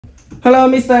Hello,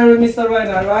 Mr.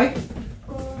 Ryder, right?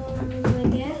 I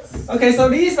guess. Okay, so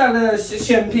these are the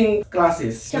champagne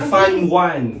glasses. The fine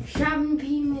wine.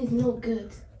 Champagne is not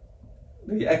good.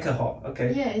 The alcohol,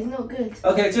 okay. Yeah, it's not good.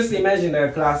 Okay, just imagine the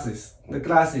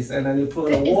glasses, and then you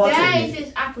put the water There in. is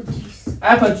just apple juice.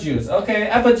 Apple juice, okay,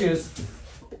 apple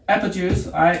juice,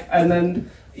 right? And then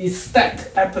it's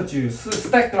stacked apple juice, so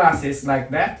stacked glasses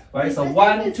like that, right? So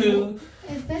 1, 2.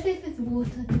 It's better if it's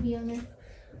water, to be honest.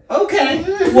 Okay,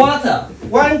 water,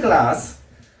 1 glass,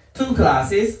 2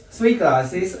 glasses, 3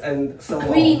 glasses, and so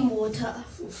Green on. water.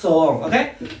 So on,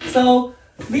 okay? So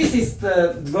this is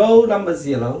the row number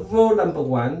 0, row number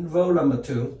 1, row number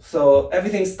 2. So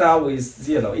everything starts with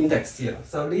 0, index 0.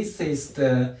 So this is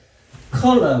the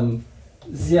column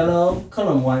 0,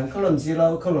 column 1, column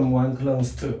 0, column 1, column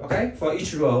 2, okay? For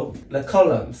each row, the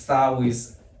column starts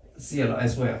with 0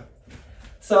 as well.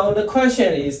 So the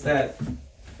question is that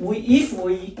if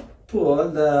we pour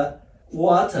the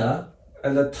water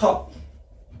at the top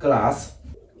glass,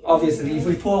 obviously if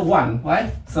we pour 1,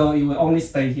 right? So it will only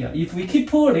stay here. If we keep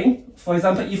pouring, for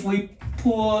example, if we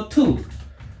pour 2,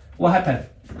 what happens?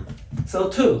 So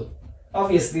 2,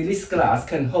 obviously this glass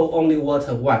can hold only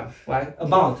water 1, right?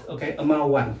 Amount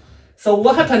 1. So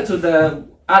what happened to the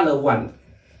other 1?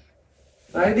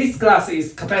 Right? This glass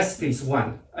is capacity is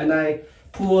 1, and I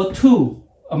pour 2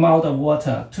 amount of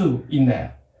water 2 in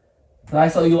there. Right,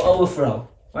 so you overflow,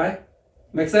 right?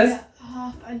 Make sense? Yeah,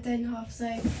 half and then half. So.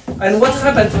 And what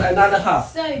happened to another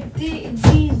half? So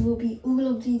these will be all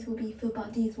of these will be filled,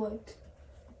 but these won't.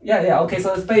 Yeah. Okay,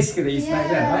 so it's basically like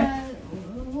that, right?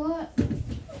 What?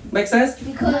 Make sense?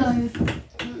 Because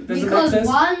Does it make sense?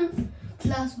 1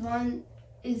 plus 1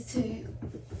 is 2,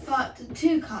 but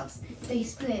 2 cups they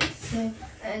split. So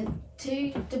and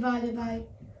 2 divided by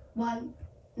 1.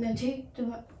 No, 2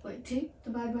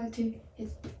 divided by 2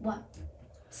 is 1.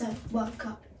 So 1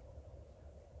 cup.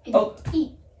 Each.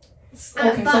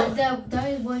 Okay, But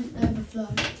those won't overflow.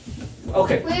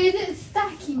 Okay. Where is it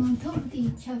stacking on top of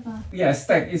each other? Yeah,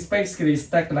 stack. It's basically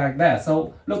stacked like that.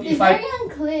 So look, It's if very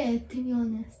unclear, to be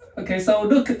honest. Okay, so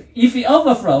look, if it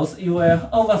overflows, it will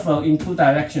overflow in 2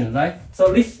 directions, right?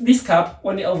 So this cup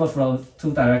only overflows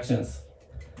 2 directions.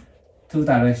 2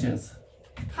 directions.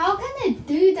 How can they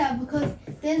do that? Because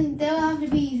then there will have to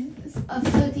be a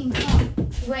floating cup.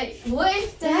 Wait, what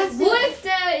if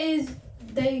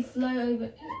they float over?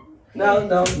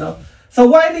 No. So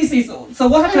why this is? So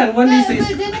what happened when this is?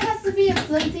 But then it has to be a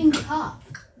floating cup.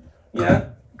 Yeah.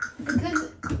 Because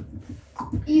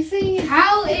you see,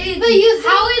 How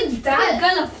is that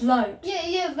gonna float?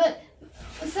 Yeah, but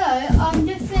so I'm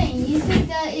just saying, you said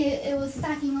that it was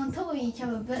stacking on top of each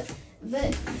other, but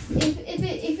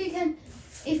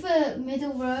if a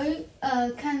middle row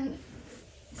can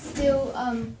still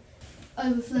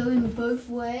overflow in both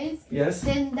ways, Yes.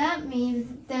 then that means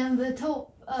then the top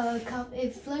cup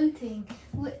is floating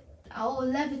or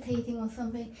levitating or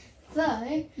something. So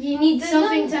You need there's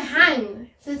something no- to hang.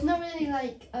 So it's not really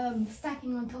like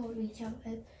stacking on top of each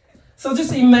other. So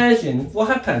just imagine what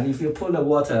happens if you put the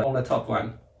water on the top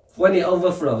one. When it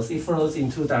overflows, it flows in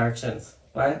 2 directions,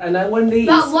 right? And then when this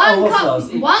But overflows,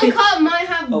 it one keeps- cup might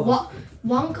have over.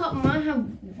 one cup might have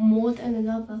more than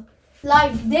another.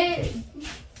 Like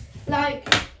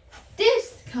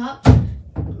this cup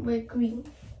with green.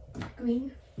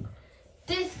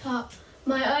 This cup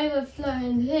might overflow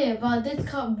in here, but this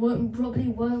cup probably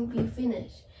won't be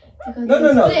finished because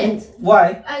No. it's split.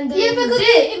 Why? And then Yeah, because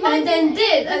it might and then be-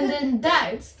 this, and then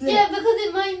that. Split. Yeah, because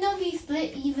it might not be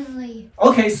split evenly.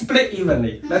 Okay, split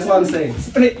evenly. That's what I'm saying.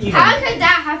 Split How evenly. could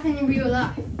that happen in real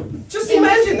life? Just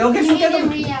imagine. Okay, You forget mean in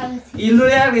about reality. in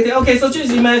reality. Okay, so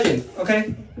just imagine.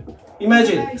 Okay,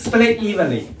 imagine split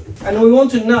evenly, and we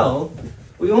want to know.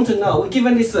 We're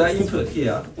given this input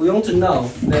here. We want to know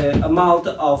the amount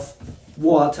of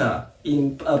water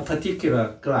in a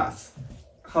particular glass.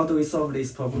 How do we solve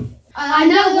this problem? I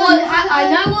know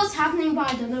what's happening,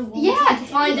 but I don't know what Yeah, to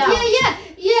find out.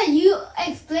 Yeah. You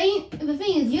explain. The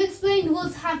thing is, you explained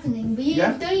what's happening, but you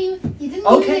Yeah. don't even. You didn't.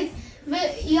 Okay. Even,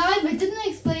 but you either didn't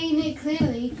explain it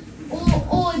clearly,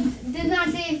 or didn't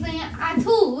actually explain it at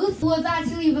all. Was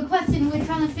actually the question we're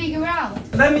trying to figure out.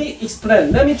 Let me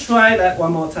explain. Let me try that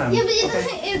one more time. Yeah, but it okay.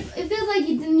 doesn't. It feels like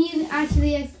you didn't even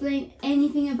actually explain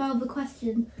anything about the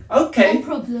question Okay. or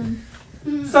problem.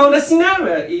 So the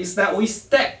scenario is that we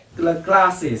stack the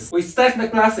glasses. We stack the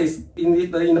glasses in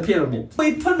the pyramid.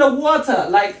 We put the water,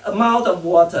 like amount of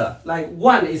water, like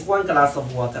 1 is 1 glass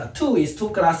of water, 2 is 2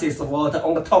 glasses of water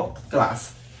on the top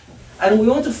glass. And we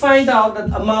want to find out the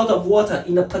amount of water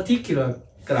in a particular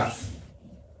glass.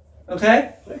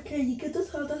 Okay? Okay, you could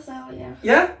just hold us out, yeah.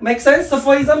 Yeah, makes sense. So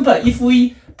for example, if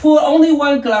we pour only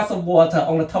one glass of water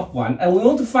on the top one, and we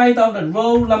want to find out the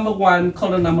row number 1,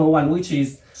 column number 1, which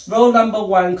is row number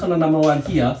 1, column number 1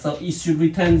 here. So it should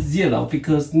return 0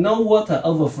 because no water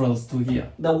overflows to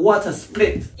here. The water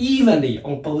split evenly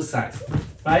on both sides,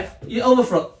 right? It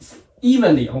overflows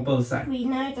evenly on both sides. We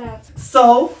know that.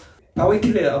 So, are we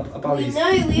clear about this? We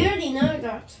already know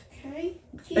that. Okay.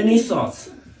 Any thoughts?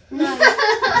 No.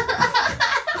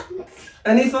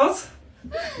 Any thoughts?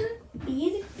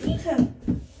 Peter.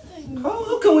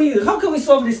 How can we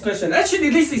solve this question? Actually,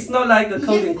 this is not like a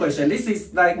coding question. This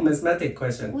is like mathematics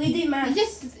question. We do math.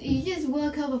 You just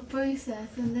work out a process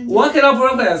and then Work it out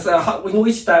progress. In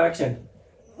which direction?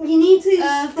 You need to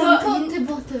from top to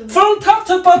bottom. From top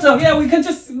to bottom. Yeah, we can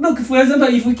just look. For example,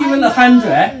 if we given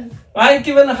 100, right?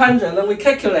 Given 100, then we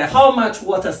calculate how much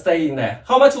water stays in there.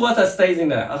 How much water stays in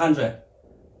there? 100.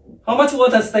 How much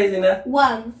water stays in there?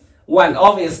 1. 1,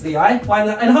 obviously, right? 1.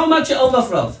 And how much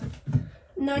overflows?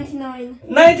 99.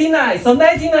 99. So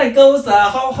 99 goes.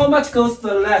 How much goes to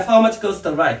the left? How much goes to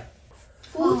the right?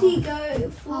 40 go.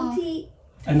 40.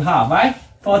 And half, right?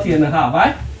 40 and a half,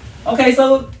 right? Okay,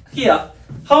 so here,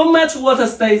 how much water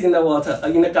stays in the water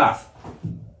in the glass?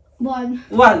 1.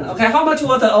 1. Okay, how much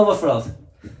water overflows?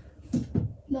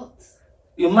 Lots.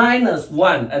 You minus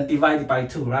 1 and divide it by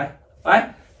 2, right?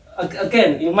 Right?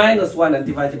 Again, you minus 1 and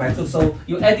divide it by 2. So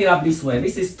you add it up this way.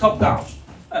 This is top down.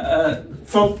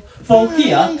 From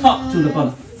here, top to the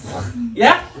bottom.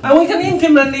 Yeah? And we can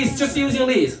implement this just using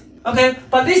this. Okay?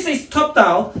 But this is top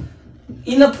down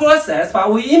in the process,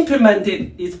 but we implement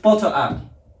it is bottom up.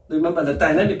 Remember, the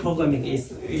dynamic programming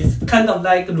is kind of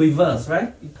like reverse,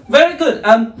 right? Very good.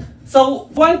 So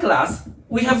one glass,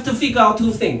 we have to figure out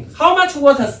 2 things. How much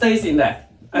water stays in there?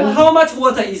 And how much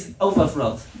water is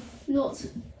overflows? Lots.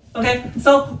 Okay,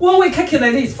 so when we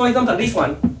calculate this, for example, this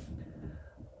one,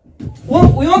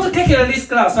 we want to calculate this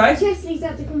glass, right? Just leave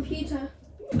that to the computer.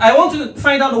 I want to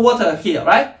find out the water here,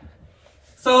 right?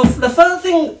 So the first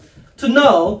thing to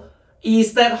know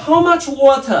is that how much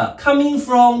water coming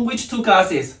from which 2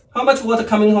 glasses? How much water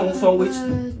coming from which?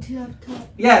 2 up top.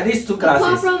 Yeah, these 2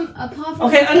 glasses. Apart from.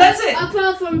 Okay, and that's it.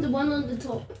 Apart from the one on the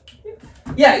top.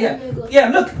 Yeah,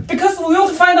 look, because we want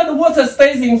to find out the water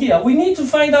stays in here, we need to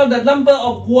find out the number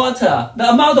of water, the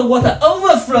amount of water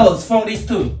overflows from these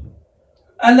 2.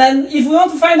 And then if we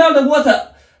want to find out the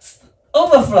water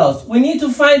overflows, we need to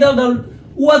find out the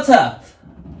water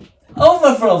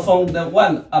overflow from the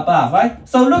one above, right?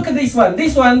 So look at this one.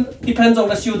 This one depends on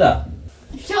the shoulder.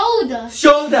 Shoulder.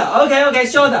 Shoulder, okay,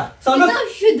 shoulder. So look,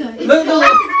 Not shoulder.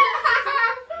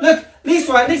 look,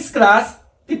 this glass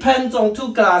depends on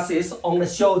 2 glasses on the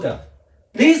shoulder.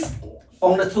 This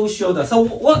on the 2 shoulders. So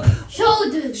what?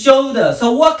 Shoulder.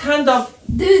 So what kind of?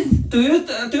 This. Do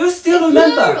you still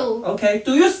remember? Plural. Okay.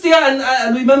 Do you still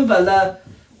remember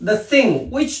the thing?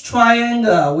 Which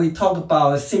triangle we talk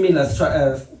about similar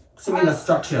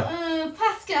structure?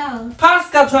 Pascal.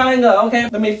 Pascal triangle. Okay.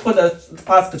 Let me put the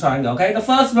Pascal triangle. Okay. The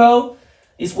first row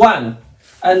is 1,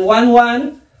 and 1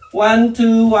 1 1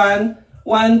 2 1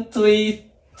 1 3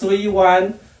 3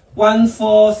 1 1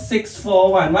 4 6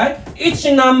 4 1. Right. Each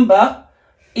number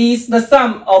is the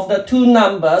sum of the 2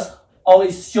 numbers on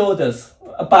its shoulders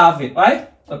above it. Right.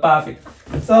 Above it.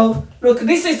 So look,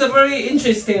 this is a very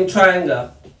interesting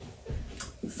triangle.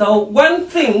 So one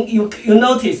thing you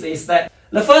notice is that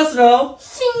the first row,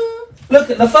 look,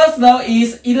 the first row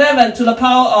is 11 to the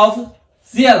power of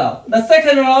 0. The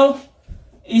second row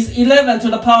is 11 to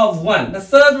the power of 1. The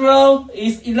third row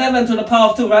is 11 to the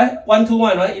power of 2, right? 1 to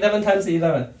 1, right? 11 times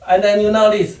 11. And then you know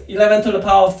this, 11 to the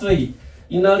power of 3.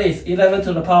 You know this, 11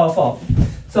 to the power of 4.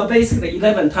 So basically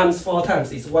 11 times 4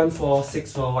 times is 1 4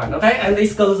 6 4 1. Okay, and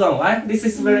this goes on, right? This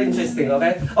is very interesting.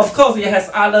 Okay, of course it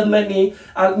has many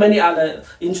other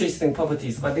interesting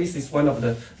properties, but this is one of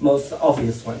the most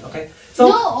obvious one. Okay, so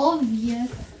not obvious.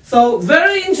 So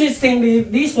very interestingly,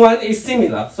 this one is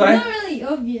similar, right? Not really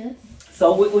obvious.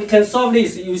 So we can solve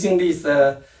this using this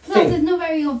thing. It's not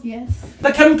very obvious.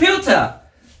 The computer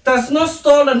does not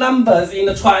store the numbers in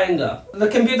a triangle. The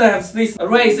computer has this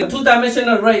array, a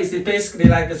 2-dimensional array is basically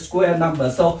like a square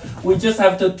number. So we just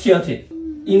have to tilt it.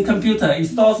 In computer, it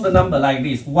stores the number like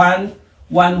this: 1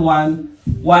 1 1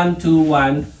 1 2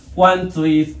 1 1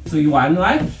 3 3 1,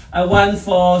 right? And 1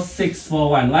 4 6 4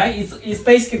 1, right? It's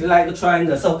basically like a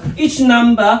triangle. So each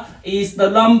number is the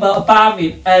number above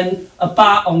it and a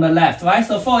bar on the left, right?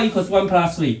 So 4 equals 1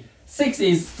 plus 3. 6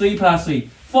 is 3 plus 3.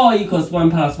 4 equals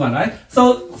 1 plus 1, right?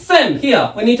 So same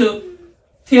here, we need to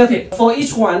tilt it. For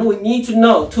each one, we need to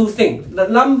know 2 things. The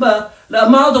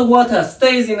amount of water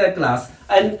stays in the glass,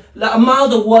 and the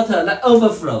amount of water that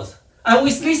overflows. And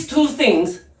with these 2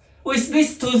 things, with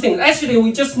these two things, actually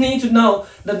we just need to know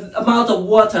the amount of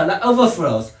water that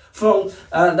overflows from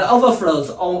the overflows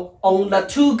on the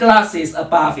two glasses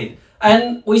above it.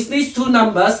 And with these two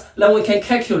numbers, then we can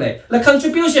calculate. The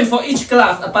contribution for each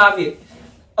glass above it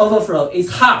overflow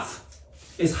is half.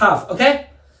 It's half, okay?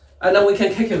 And then we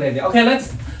can calculate it. Okay,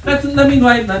 let me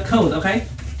write the code, okay?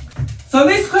 So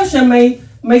this question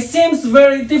may seem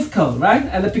very difficult, right,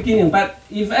 at the beginning, but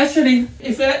if you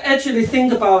actually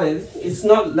think about it, it's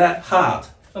not that hard,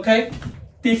 okay?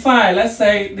 Define, let's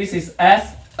say this is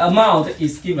F, amount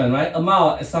is given, right?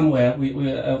 Amount is somewhere,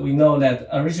 we know that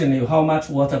originally how much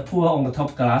water poured on the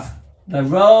top glass, the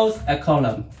rows, a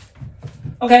column.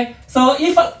 Okay, so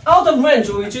if out of range,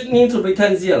 we just need to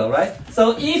return 0, right?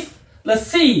 So if the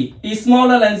C is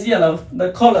smaller than 0,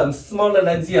 the column smaller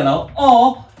than 0,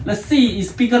 or the C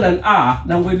is bigger than R,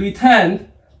 then we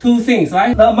return two things,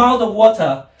 right? The amount of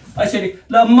water, actually,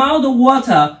 the amount of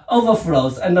water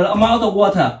overflows and the amount of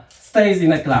water stays in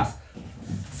the glass.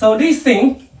 So this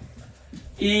thing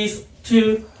is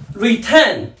to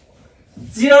return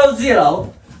 0,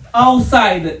 0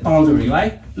 outside the boundary,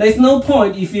 right? There's no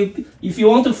point if you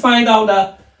want to find out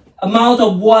the amount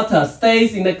of water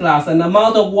stays in the glass and the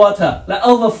amount of water that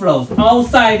overflows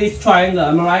outside this triangle,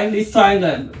 am I right? This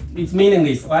triangle is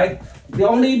meaningless, right? The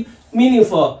only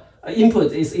meaningful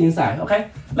input is inside,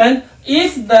 okay? Then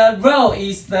if the row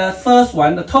is the first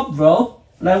one, the top row,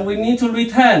 then we need to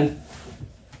return.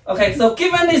 Okay, so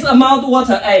given this amount of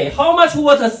water A, how much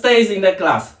water stays in the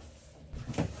glass?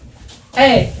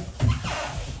 A.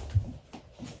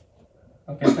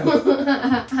 Okay.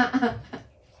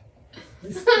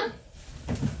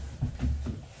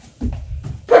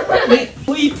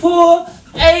 we pour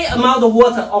A amount of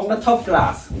water on the top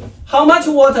glass. How much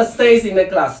water stays in the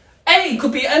glass? A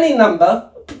could be any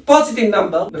number, positive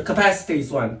number, the capacity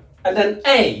is 1. And then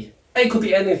A could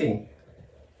be anything.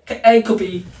 A could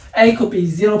be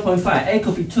 0.5, A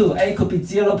could be 2, A could be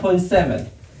 0.7.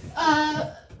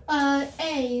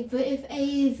 A, but if A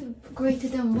is greater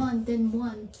than 1, then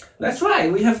 1. That's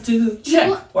right, we have to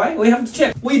check, right? We have to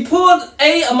check. We poured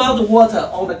A amount of water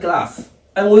on the glass,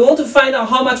 and we want to find out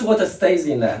how much water stays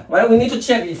in there, right? We need to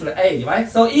check if the A, right?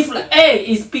 So if the A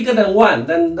is bigger than 1,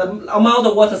 then the amount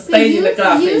of water stays in the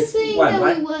glass is 1,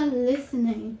 right? We weren't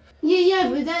listening. Yeah,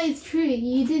 but that is true.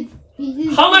 You did.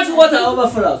 How much water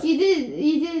overflows? You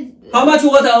did. How much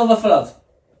water overflows?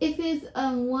 If it's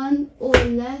 1 or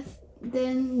less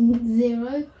than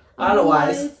 0.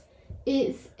 Otherwise,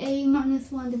 it's A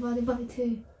minus 1 divided by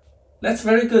 2. That's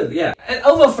very good, yeah. And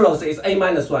overflows is A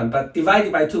minus 1, but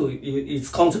divided by 2 is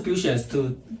contributions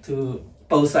to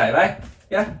both sides, right?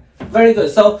 Yeah, very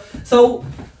good. So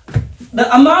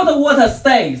the amount of water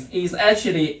stays is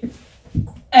actually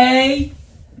A.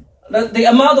 The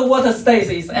amount of water stays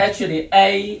is actually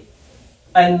A,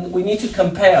 and we need to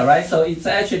compare, right? So it's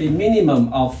actually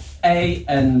minimum of A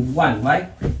and 1, right?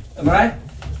 Am I right?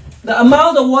 The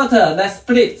amount of water that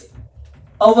splits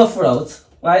overflows,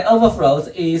 right? Overflows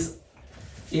is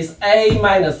A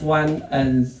minus 1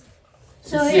 and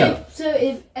 0. So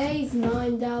if A is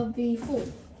 9, that would be 4.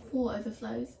 4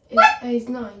 overflows. If A is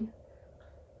 9.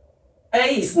 A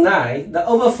is 9, the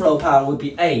overflow part would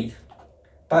be 8.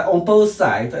 But on both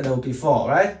sides, there will be 4,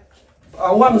 right?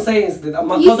 What I'm saying is that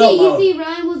amount you see,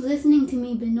 Ryan was listening to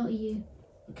me, but not you.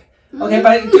 Okay,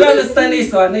 but do you understand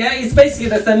this one? Yeah, it's basically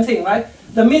the same thing, right?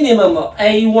 The minimum of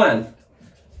A1.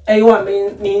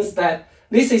 A1 means that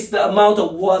this is the amount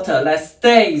of water that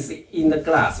stays in the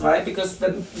glass, right? Because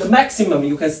the maximum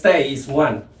you can stay is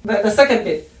 1. But the second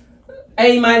bit,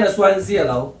 A minus 1,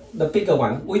 0, the bigger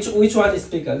one. Which one is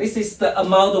bigger? This is the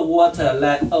amount of water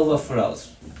that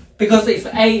overflows. Because if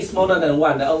A is smaller than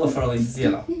 1, the overflow is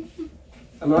 0.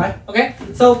 Am I right? Okay?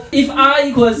 So if R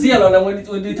equals 0, then we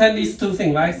return these two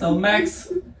things, right? So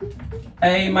max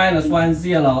A minus 1,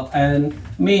 0, and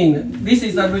mean. This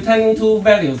is the returning two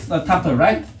values, the tuple,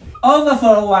 right?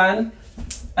 Overflow 1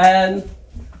 and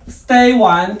stay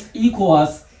 1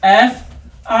 equals F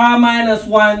R minus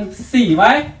 1 C,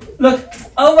 right? Look,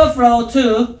 overflow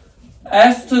 2,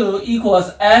 S2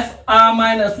 equals F R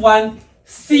minus 1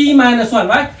 C minus 1,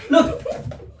 right? Look,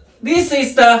 this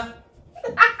is the...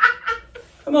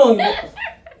 Come on.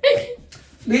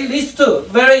 These two,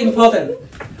 very important.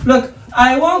 Look,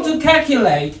 I want to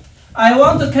calculate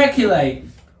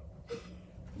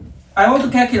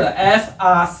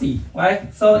FRC,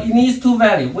 right? So it needs two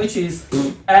values, which is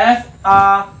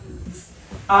FR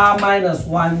R minus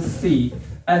 1C.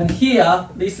 And here,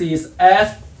 this is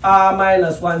FR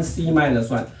minus 1C minus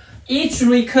 1. Each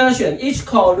recursion, each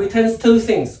call returns two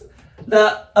things.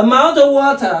 The amount of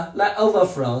water that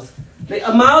overflows the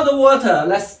amount of water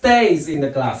that stays in the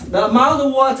glass, the amount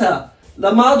of water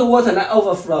that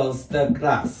overflows the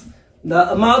glass,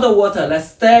 the amount of water that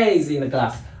stays in the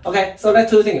glass. Okay, so that's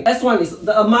two things. Next one is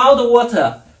the amount of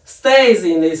water stays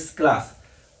in this glass.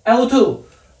 L2,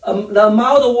 the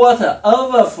amount of water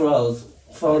overflows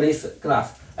from this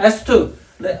glass. S2,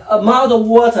 the amount of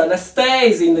water that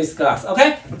stays in this glass.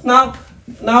 Okay, now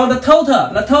the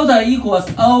total equals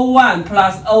O1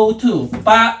 plus O2,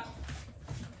 but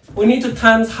we need to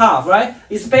times half, right?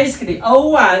 It's basically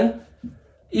O1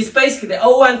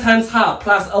 times half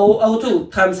plus O2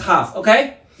 times half,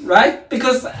 okay? Right?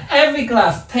 Because every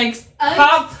glass takes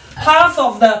half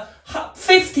of the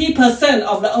 50%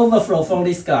 of the overflow from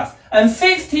this glass and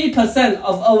 50%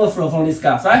 of overflow from this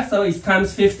glass, right? So it's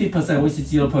times 50%, which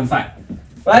is 0.5,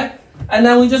 right? And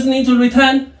then we just need to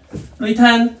return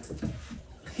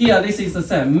here. This is the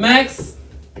same. Max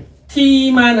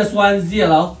t minus 1,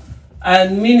 0,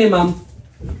 and minimum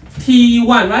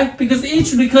t1, right? Because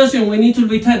each recursion we need to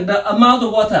return the amount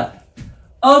of water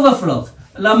overflows,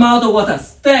 the amount of water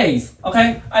stays,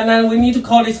 okay? And then we need to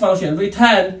call this function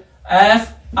return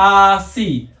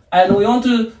frc, and we want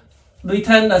to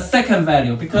return the second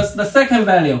value because the second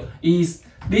value is,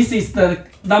 this is the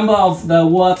number of the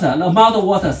water, the amount of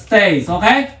water stays,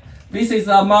 okay? This is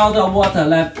the amount of water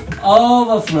that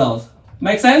overflows.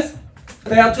 Make sense?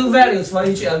 There are two values for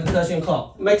each recursion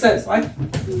call. Make sense, right?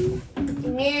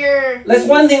 Near. There's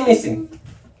one thing missing.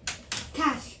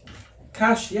 Cache.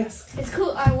 Cache, yes. It's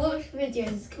called, I watched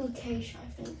videos, it's called cache, I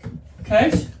think.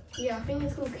 Cache? Yeah, I think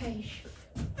it's called cache.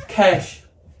 Cache.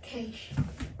 Cache.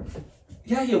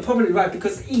 Yeah, you're probably right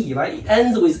because E, right? It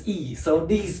ends with E, so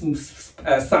these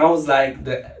sounds like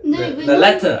the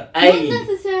letter A. Not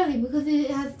necessarily, because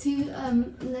it has two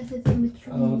letters in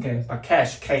between. Oh, okay, but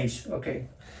cache, okay.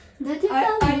 That just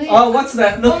sounds weird. Oh, what's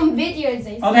that? Look. On videos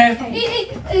they say Okay.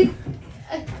 cache.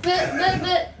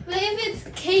 But if it's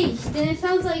cache, then it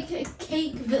sounds like a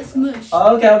cake that's mushed.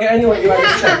 Okay, anyway, you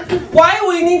understand. Why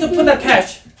we need to put a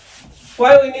cache?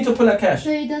 Why we need to put a cache? So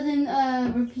it doesn't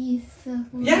repeat itself.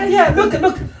 Yeah,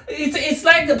 look. It's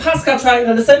like the Pascal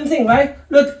triangle, the same thing, right?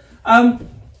 Look,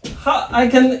 how I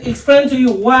can explain to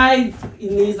you why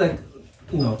it needs a,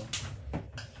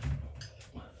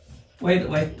 Wait.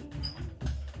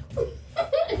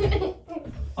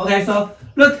 Okay, so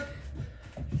look.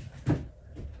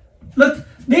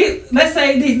 Let's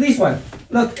say this one.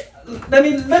 Look, let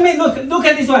me look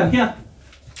at this one here.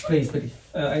 Please.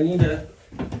 I need a.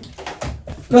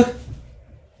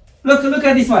 Look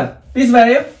at this one. This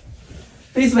value.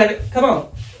 Come on.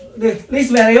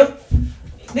 This value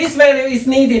is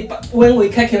needed when we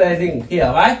calculating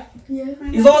here, right? Yeah.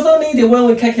 It's also needed when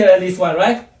we calculate this one,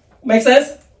 right? Make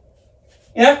sense?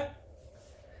 Yeah?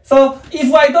 So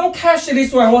if I don't cache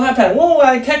this one, what happens? When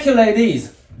I calculate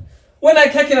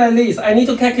this, I need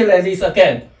to calculate this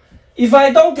again. If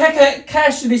I don't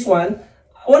cache this one,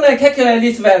 when I calculate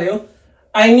this value,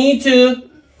 I need to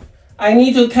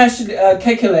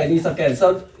calculate this again.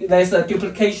 So there's a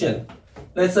duplication.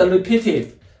 There's a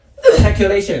repeated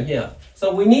calculation here.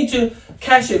 So we need to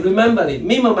cache it, remember it,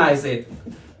 memorize it.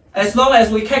 As long as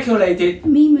we calculate it,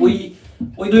 we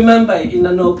remember it in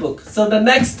the notebook. So the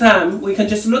next time we can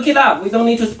just look it up. We don't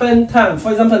need to spend time.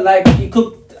 For example, like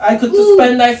I could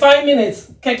spend like 5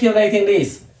 minutes calculating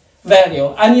this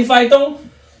value. And if I don't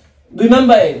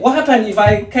remember it, what happens if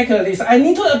I calculate this? I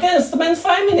need to again spend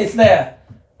 5 minutes there.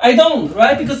 I don't,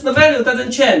 right? Because the value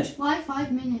doesn't change. Why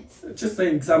 5 minutes? Just an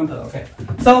example, okay.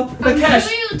 So the cache.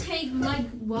 Maybe it'll take like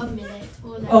 1 minute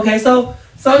or less. Okay, so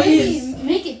maybe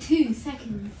make it 2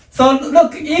 seconds. So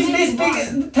look, if this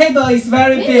big table is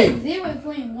very big,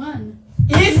 0.1.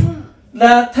 if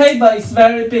the table is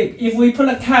very big, if we put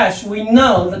a cache, we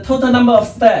know the total number of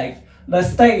stacks. The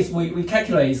stacks we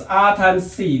calculate is R times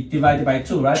C divided by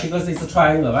 2, right? Because it's a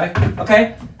triangle, right?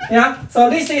 Okay? Yeah? So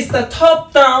this is the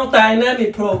top-down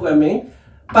dynamic programming,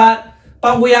 but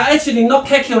we are actually not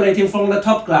calculating from the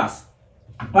top class.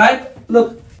 Right?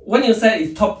 Look, when you say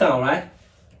it's top-down, right?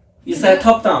 You say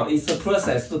top-down is a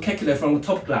process to calculate from the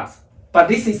top class. But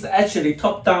this is actually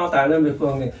top-down dynamic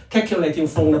programming, calculating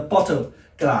from the bottom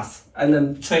class and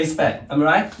then trace back. Am I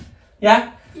right?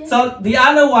 Yeah? So the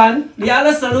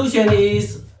other solution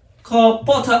is called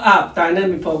bottom-up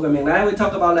dynamic programming, right? We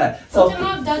talk about that. So,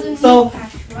 Bottom-up doesn't need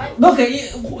cache, right? Look,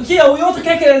 here we want to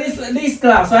calculate this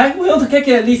class, right? We want to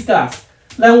calculate this class.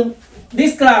 Then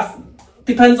this class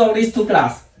depends on these two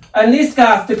classes. And this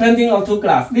class depending on two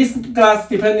classes. This class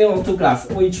depending on two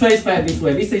classes. We trace back this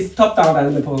way. This is top-down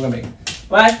dynamic programming,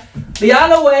 right? The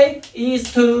other way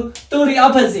is to do the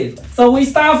opposite. So we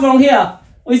start from here.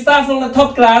 We start from the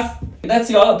top class.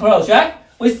 That's your approach, right?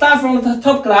 We start from the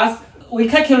top class. we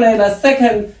calculate the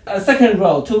second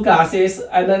row 2 glasses,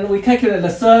 and then we calculate the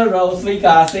third row 3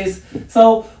 glasses.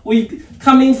 So we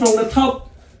coming from the top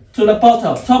to the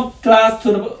bottom, top glass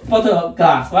to the bottom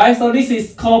glass, right? So this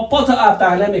is called bottom-up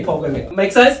dynamic programming.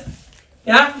 Make sense?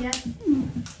 Yeah? Yeah.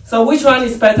 So which one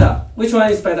is better? Which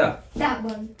one is better? That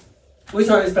one. Which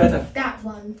one is better? That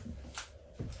one.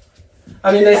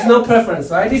 I mean, there's no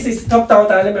preference, right? This is top-down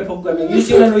dynamic programming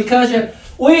using the recursion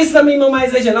with the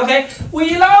memoization, okay?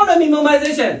 Without the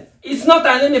memoization, it's not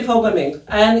dynamic programming,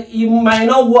 and it might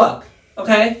not work,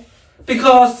 okay?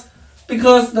 Because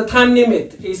the time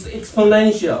limit is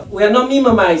exponential. We are not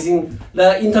minimizing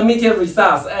the intermediate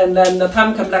results, and then the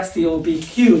time complexity will be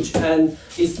huge, and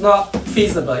it's not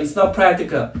feasible, it's not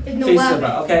practical, It's not feasible, worth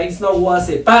it. okay? It's not worth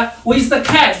it. But with the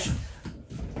cache,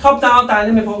 top-down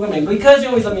dynamic programming,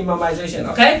 recursion with the memoization,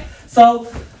 okay? So,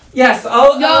 yes,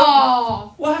 what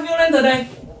have you learned today?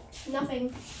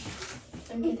 Nothing.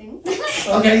 I'm kidding.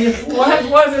 Okay, what have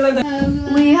you learned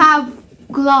today? We have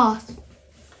glass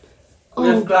We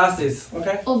have glasses,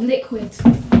 okay? of liquid.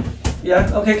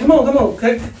 Yeah, okay, come on,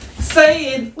 okay.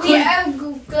 Say it We quick. have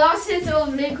glasses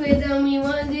of liquid, and we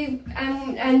want to,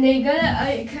 and they're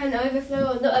gonna can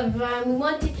overflow or not overflow. And we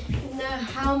want to know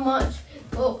how much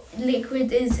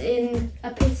liquid is in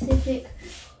a specific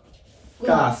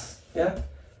Gas, yeah?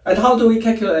 And how do we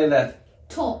calculate that?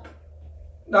 top.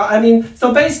 No, I mean,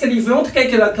 so basically, if we want to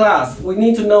calculate glass, we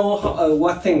need to know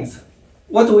what things.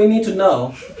 What do we need to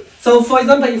know? So, for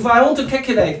example, if I want to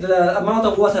calculate the amount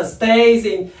of water stays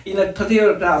in a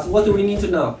particular glass, what do we need to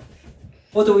know?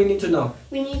 What do we need to know?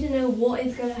 We need to know what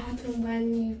is going to happen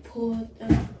when you pour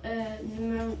an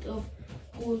amount of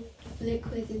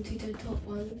liquid into the top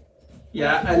one.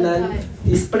 Yeah, and then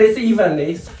it splits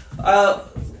evenly.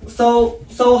 So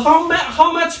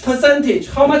how much percentage,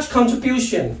 how much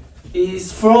contribution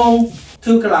is from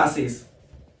 2 glasses?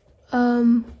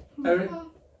 Half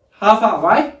out,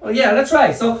 right? Oh yeah, that's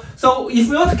right. So if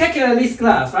we want to calculate this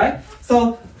glass, right?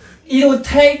 So it would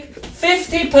take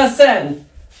 50%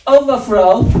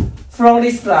 overflow from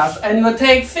this glass, and it will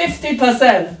take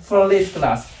 50% from this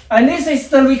glass. And this is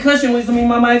the recursion with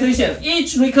memoization.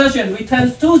 Each recursion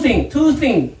returns two things,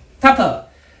 tuple.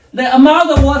 The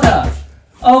amount of water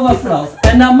overflows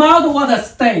and the amount of water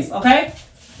stays, okay?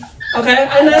 Okay,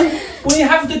 and then we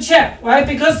have to check, right?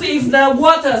 Because if the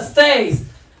water stays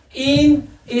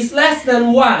is less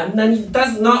than 1, then it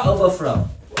does not overflow.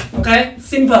 Okay?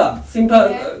 Simple.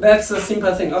 Yeah. That's a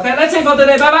simple thing. Okay, that's it for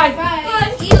today. Bye-bye.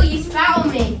 Bye. Ew, you spat on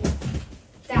me.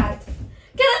 Dad.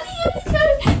 Can I see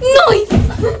you? Nice!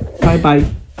 Bye-bye.